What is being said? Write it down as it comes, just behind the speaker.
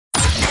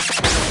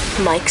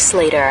Mike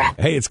Slater.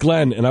 Hey, it's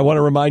Glenn, and I want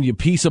to remind you,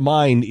 peace of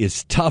mind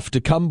is tough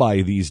to come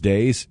by these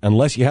days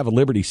unless you have a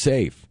Liberty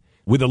Safe.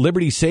 With a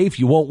Liberty Safe,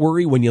 you won't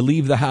worry when you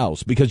leave the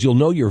house because you'll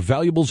know your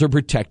valuables are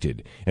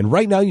protected. And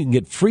right now, you can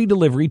get free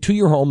delivery to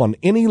your home on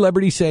any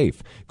Liberty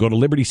Safe. Go to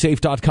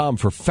LibertySafe.com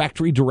for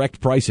factory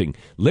direct pricing.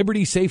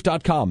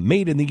 LibertySafe.com,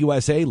 made in the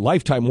USA,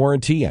 lifetime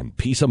warranty, and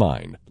peace of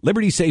mind.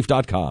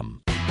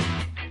 LibertySafe.com.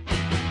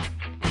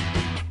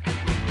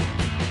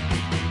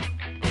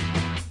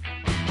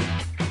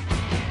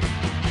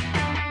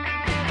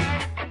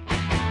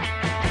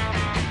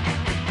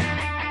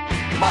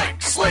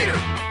 Mike Slater.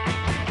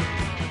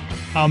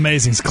 How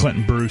amazing is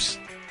Clinton Bruce?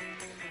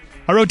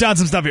 I wrote down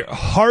some stuff here.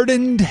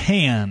 Hardened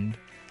hand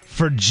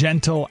for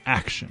gentle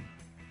action.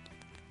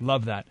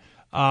 Love that.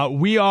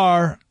 We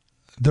are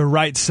the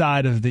right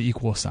side of the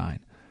equal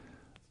sign.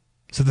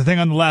 So the thing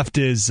on the left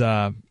is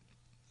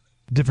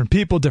different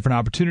people, different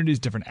opportunities,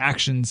 different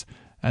actions,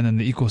 and then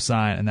the equal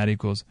sign, and that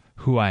equals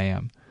who I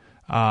am.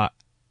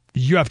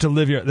 You have to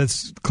live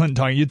that's Clinton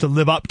talking, you have to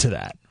live up to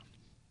that.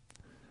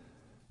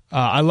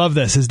 I love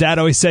this. His dad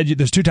always said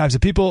there's two types of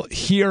people.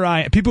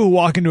 People who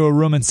walk into a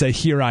room and say,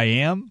 "Here I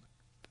am,"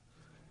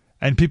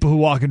 and people who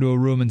walk into a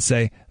room and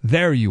say,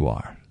 "There you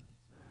are."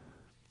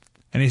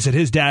 And he said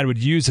his dad would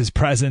use his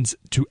presence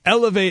to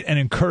elevate and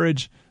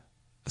encourage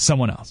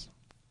someone else.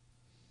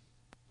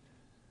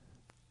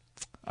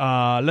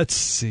 Let's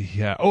see.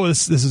 Yeah. Oh,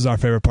 this is our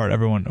favorite part.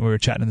 Everyone, we were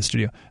chatting in the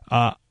studio.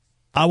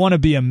 I want to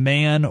be a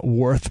man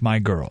worth my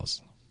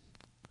girls.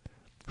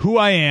 Who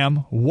I am,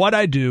 what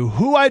I do,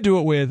 who I do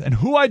it with, and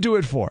who I do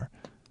it for.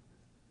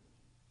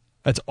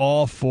 That's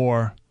all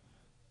for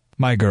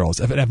my girls.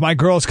 If my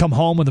girls come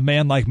home with a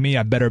man like me,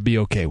 I better be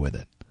okay with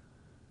it.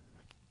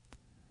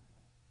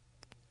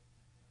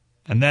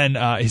 And then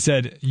he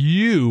said,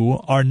 you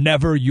are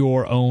never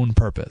your own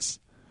purpose.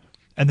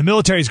 And the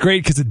military is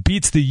great because it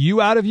beats the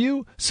you out of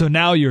you, so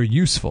now you're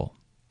useful.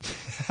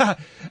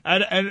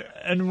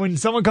 and when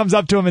someone comes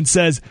up to him and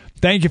says,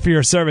 thank you for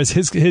your service,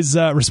 his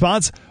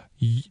response,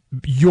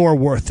 you're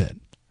worth it.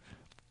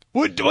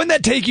 Wouldn't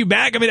that take you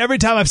back? I mean, every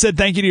time I've said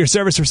thank you to your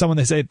service for someone,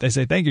 they say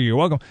thank you, you're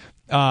welcome.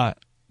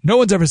 No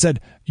one's ever said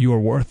you're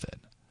worth it.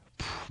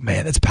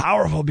 Man, that's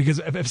powerful because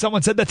if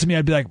someone said that to me,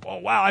 I'd be like, oh,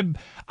 wow,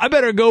 I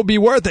better go be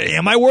worth it.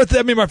 Am I worth it?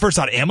 I mean, my first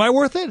thought, am I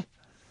worth it?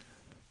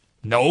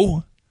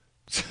 No.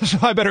 So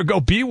I better go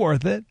be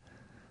worth it.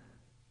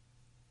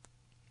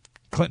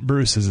 Clinton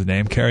Bruce is his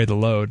name. Carry the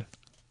load.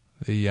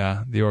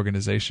 The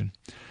organization.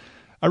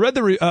 I read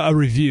a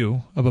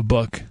review of a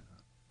book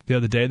the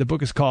other day. The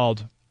book is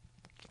called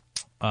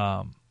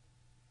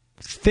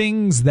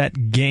Things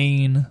That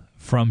Gain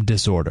from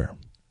Disorder.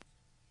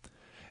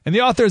 And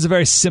the author has a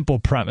very simple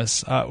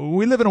premise.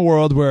 We live in a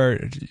world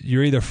where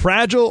you're either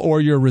fragile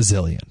or you're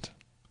resilient.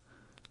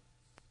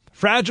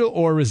 Fragile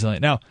or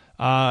resilient. Now,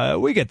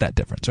 we get that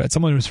difference, right?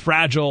 Someone who's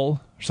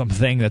fragile,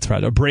 something that's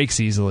fragile,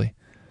 breaks easily.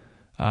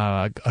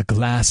 A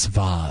glass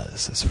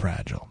vase is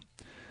fragile.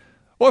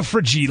 Or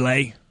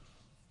fragile,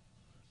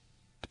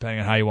 depending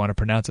on how you want to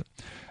pronounce it.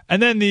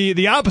 And then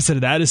the opposite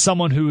of that is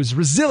someone who is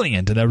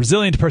resilient, and a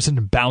resilient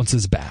person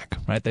bounces back,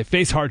 right? They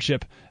face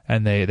hardship,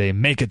 and they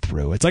make it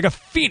through. It's like a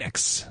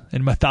phoenix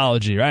in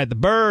mythology, right? The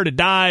bird, it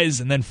dies,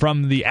 and then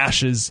from the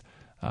ashes,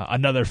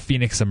 another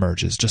phoenix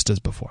emerges, just as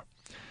before.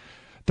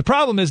 The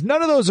problem is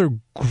none of those are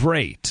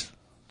great.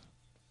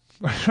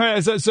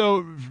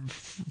 So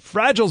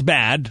fragile's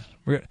bad.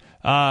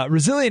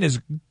 Resilient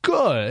is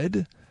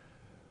good,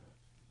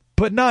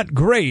 but not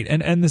great.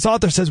 And this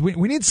author says we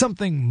need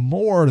something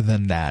more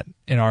than that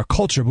in our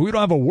culture, but we don't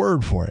have a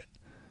word for it.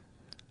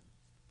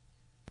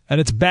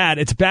 And it's bad.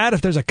 It's bad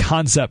if there's a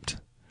concept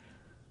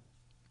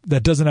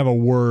that doesn't have a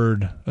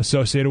word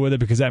associated with it,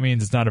 because that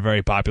means it's not a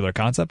very popular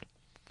concept.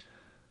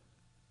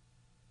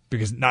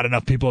 Because not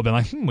enough people have been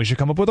like, we should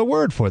come up with a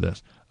word for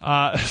this.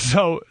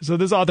 So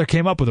this author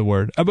came up with a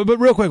word. But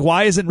real quick,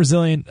 why isn't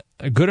resilient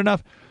good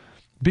enough?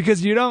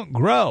 Because you don't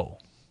grow.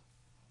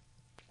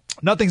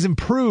 Nothing's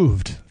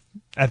improved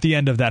at the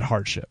end of that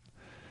hardship.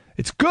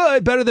 It's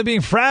good, better than being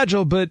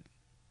fragile, but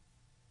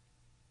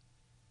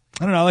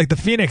I don't know, like the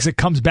phoenix, it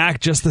comes back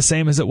just the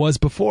same as it was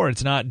before.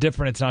 It's not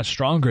different, it's not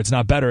stronger, it's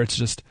not better, it's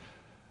just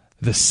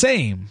the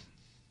same.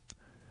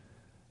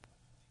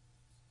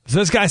 So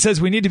this guy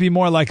says we need to be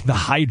more like the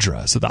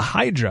Hydra. So the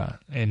Hydra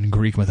in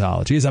Greek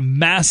mythology is a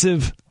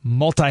massive,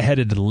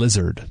 multi-headed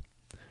lizard.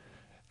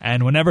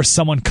 And whenever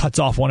someone cuts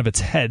off one of its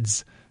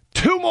heads,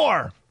 2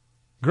 more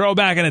grow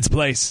back in its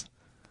place.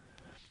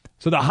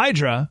 So the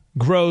Hydra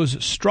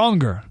grows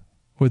stronger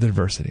with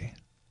adversity.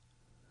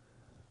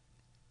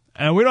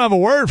 And we don't have a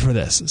word for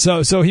this.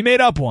 So he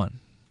made up one.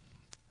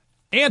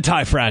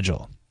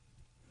 Anti-fragile.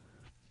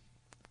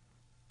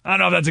 I don't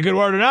know if that's a good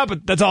word or not,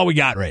 but that's all we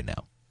got right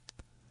now.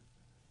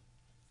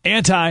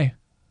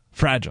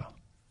 Anti-fragile.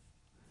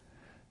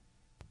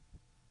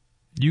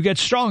 You get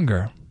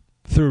stronger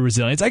through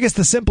resilience. I guess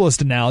the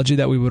simplest analogy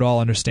that we would all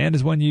understand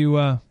is when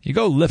you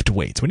go lift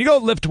weights. When you go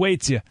lift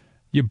weights,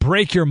 you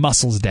break your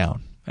muscles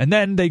down, and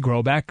then they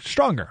grow back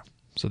stronger.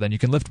 So then you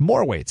can lift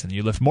more weights, and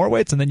you lift more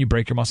weights, and then you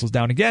break your muscles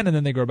down again, and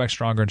then they grow back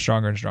stronger and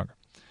stronger and stronger.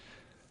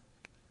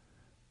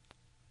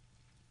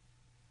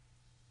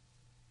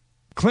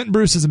 Clinton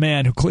Bruce is a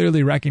man who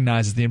clearly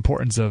recognizes the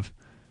importance of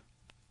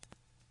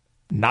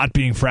not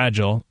being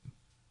fragile,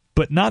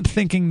 but not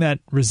thinking that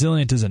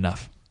resilient is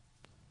enough,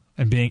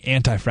 and being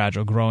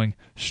anti-fragile, growing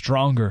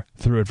stronger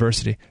through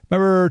adversity.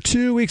 Remember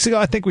 2 weeks ago,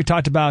 I think we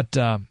talked about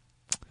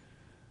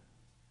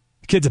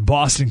kids at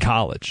Boston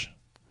College.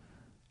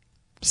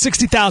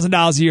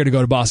 $60,000 a year to go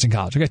to Boston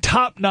College. Okay,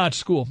 top-notch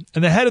school.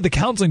 And the head of the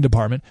counseling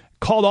department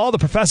called all the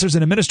professors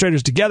and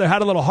administrators together,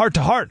 had a little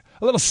heart-to-heart,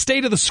 a little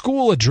state of the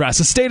school address,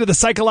 a state of the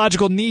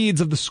psychological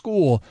needs of the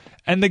school.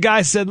 And the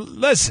guy said,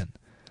 listen,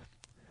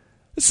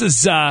 this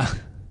is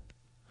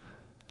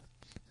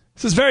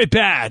very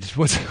bad,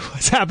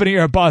 what's happening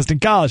here at Boston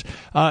College.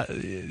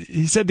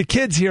 He said the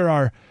kids here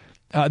are,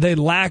 they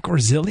lack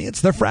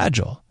resilience. They're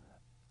fragile.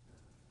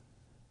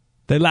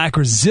 They lack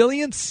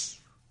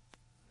resilience.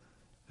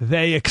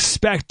 They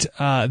expect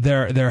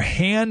their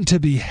hand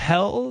to be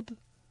held.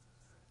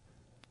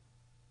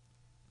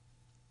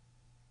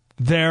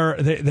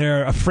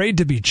 They're afraid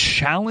to be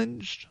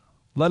challenged,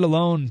 let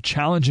alone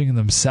challenging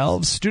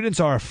themselves.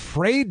 Students are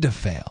afraid to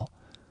fail,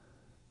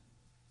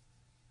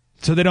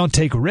 so they don't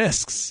take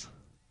risks.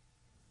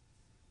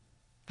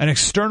 And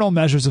external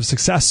measures of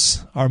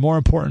success are more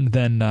important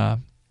than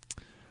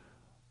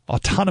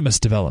autonomous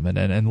development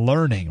and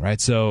learning, right?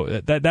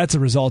 So that's a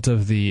result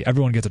of the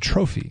everyone gets a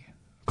trophy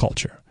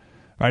culture,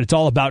 right? It's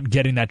all about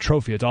getting that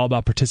trophy. It's all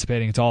about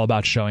participating. It's all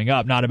about showing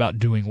up, not about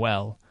doing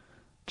well,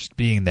 just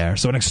being there.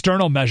 So an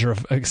external measure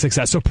of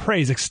success. So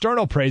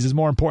external praise is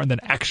more important than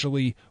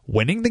actually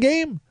winning the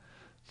game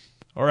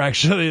or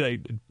actually like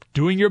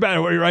doing your best,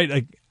 right?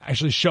 Like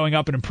actually showing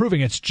up and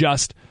improving. It's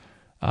just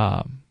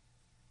about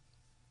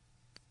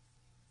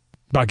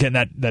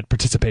getting that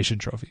participation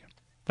trophy.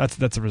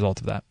 That's a result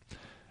of that.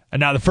 And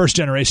now the first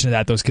generation of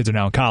that, those kids are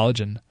now in college,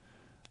 and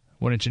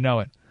wouldn't you know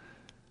it?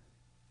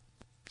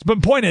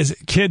 But the point is,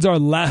 kids are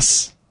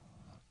less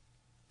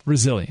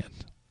resilient.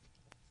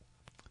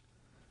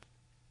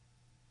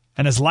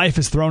 And as life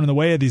is thrown in the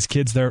way of these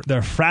kids,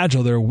 they're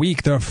fragile, they're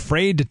weak, they're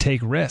afraid to take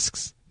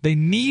risks. They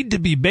need to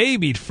be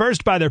babied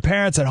first by their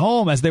parents at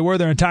home as they were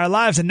their entire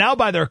lives, and now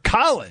by their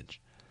college.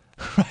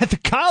 Right? The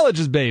college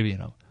is babying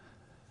them.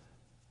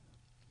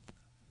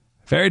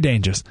 Very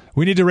dangerous.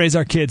 We need to raise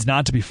our kids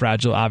not to be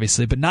fragile,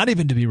 obviously, but not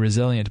even to be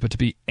resilient, but to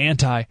be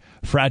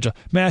anti-fragile.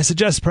 May I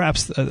suggest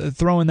perhaps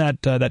throwing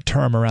that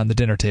term around the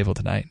dinner table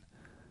tonight?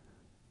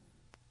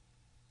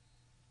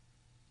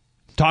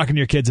 Talking to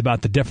your kids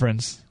about the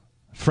difference.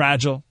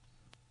 Fragile,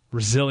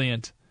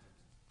 resilient,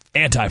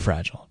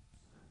 anti-fragile.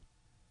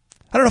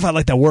 I don't know if I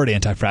like that word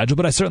anti-fragile,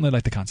 but I certainly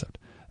like the concept.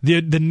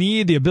 The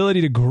need, the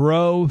ability to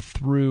grow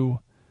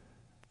through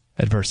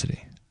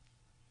adversity.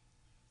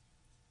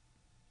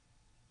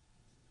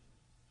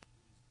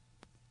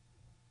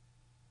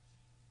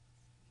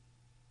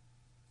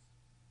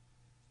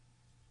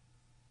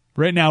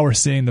 Right now we're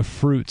seeing the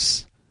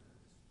fruits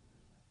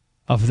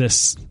of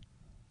this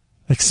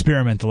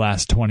experiment the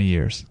last 20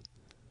 years.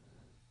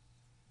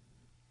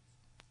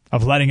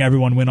 Of letting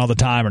everyone win all the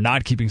time or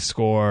not keeping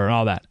score and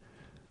all that.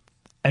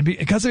 And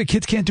because of it,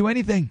 kids can't do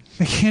anything.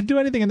 They can't do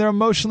anything, and they're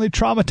emotionally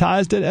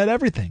traumatized at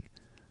everything.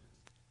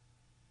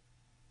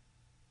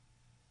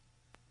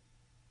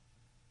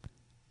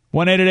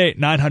 One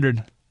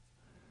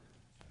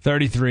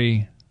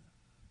 888-900-3393.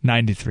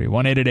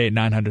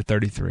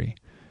 1-888-900-3393.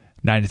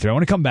 I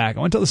want to come back. I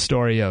want to tell the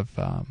story of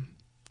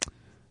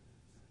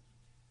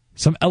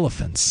some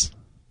elephants.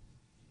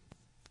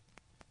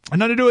 And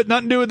nothing to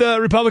do with the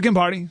Republican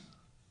Party.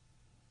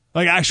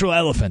 Like actual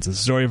elephants. It's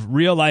a story of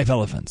real life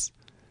elephants.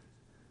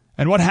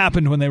 And what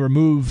happened when they were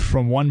moved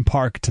from one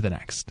park to the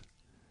next.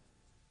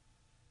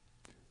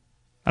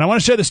 And I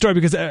want to share this story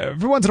because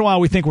every once in a while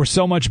we think we're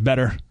so much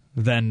better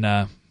than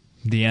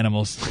the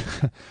animals.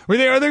 we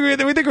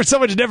think we're so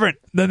much different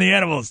than the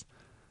animals.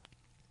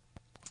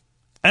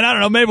 And I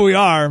don't know, maybe we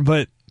are,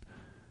 but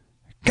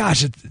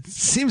gosh, it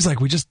seems like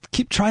we just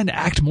keep trying to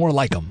act more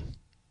like them.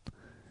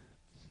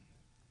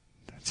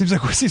 It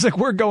seems like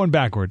we're going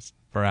backwards,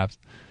 perhaps.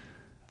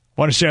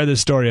 I want to share this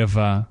story of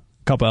a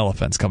couple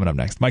elephants coming up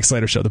next. Mike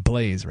Slater Show, the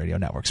Blaze Radio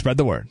Network. Spread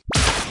the word.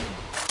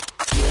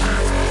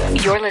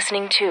 You're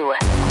listening to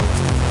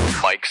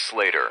Mike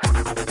Slater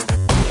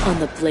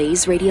on the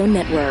Blaze Radio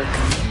Network.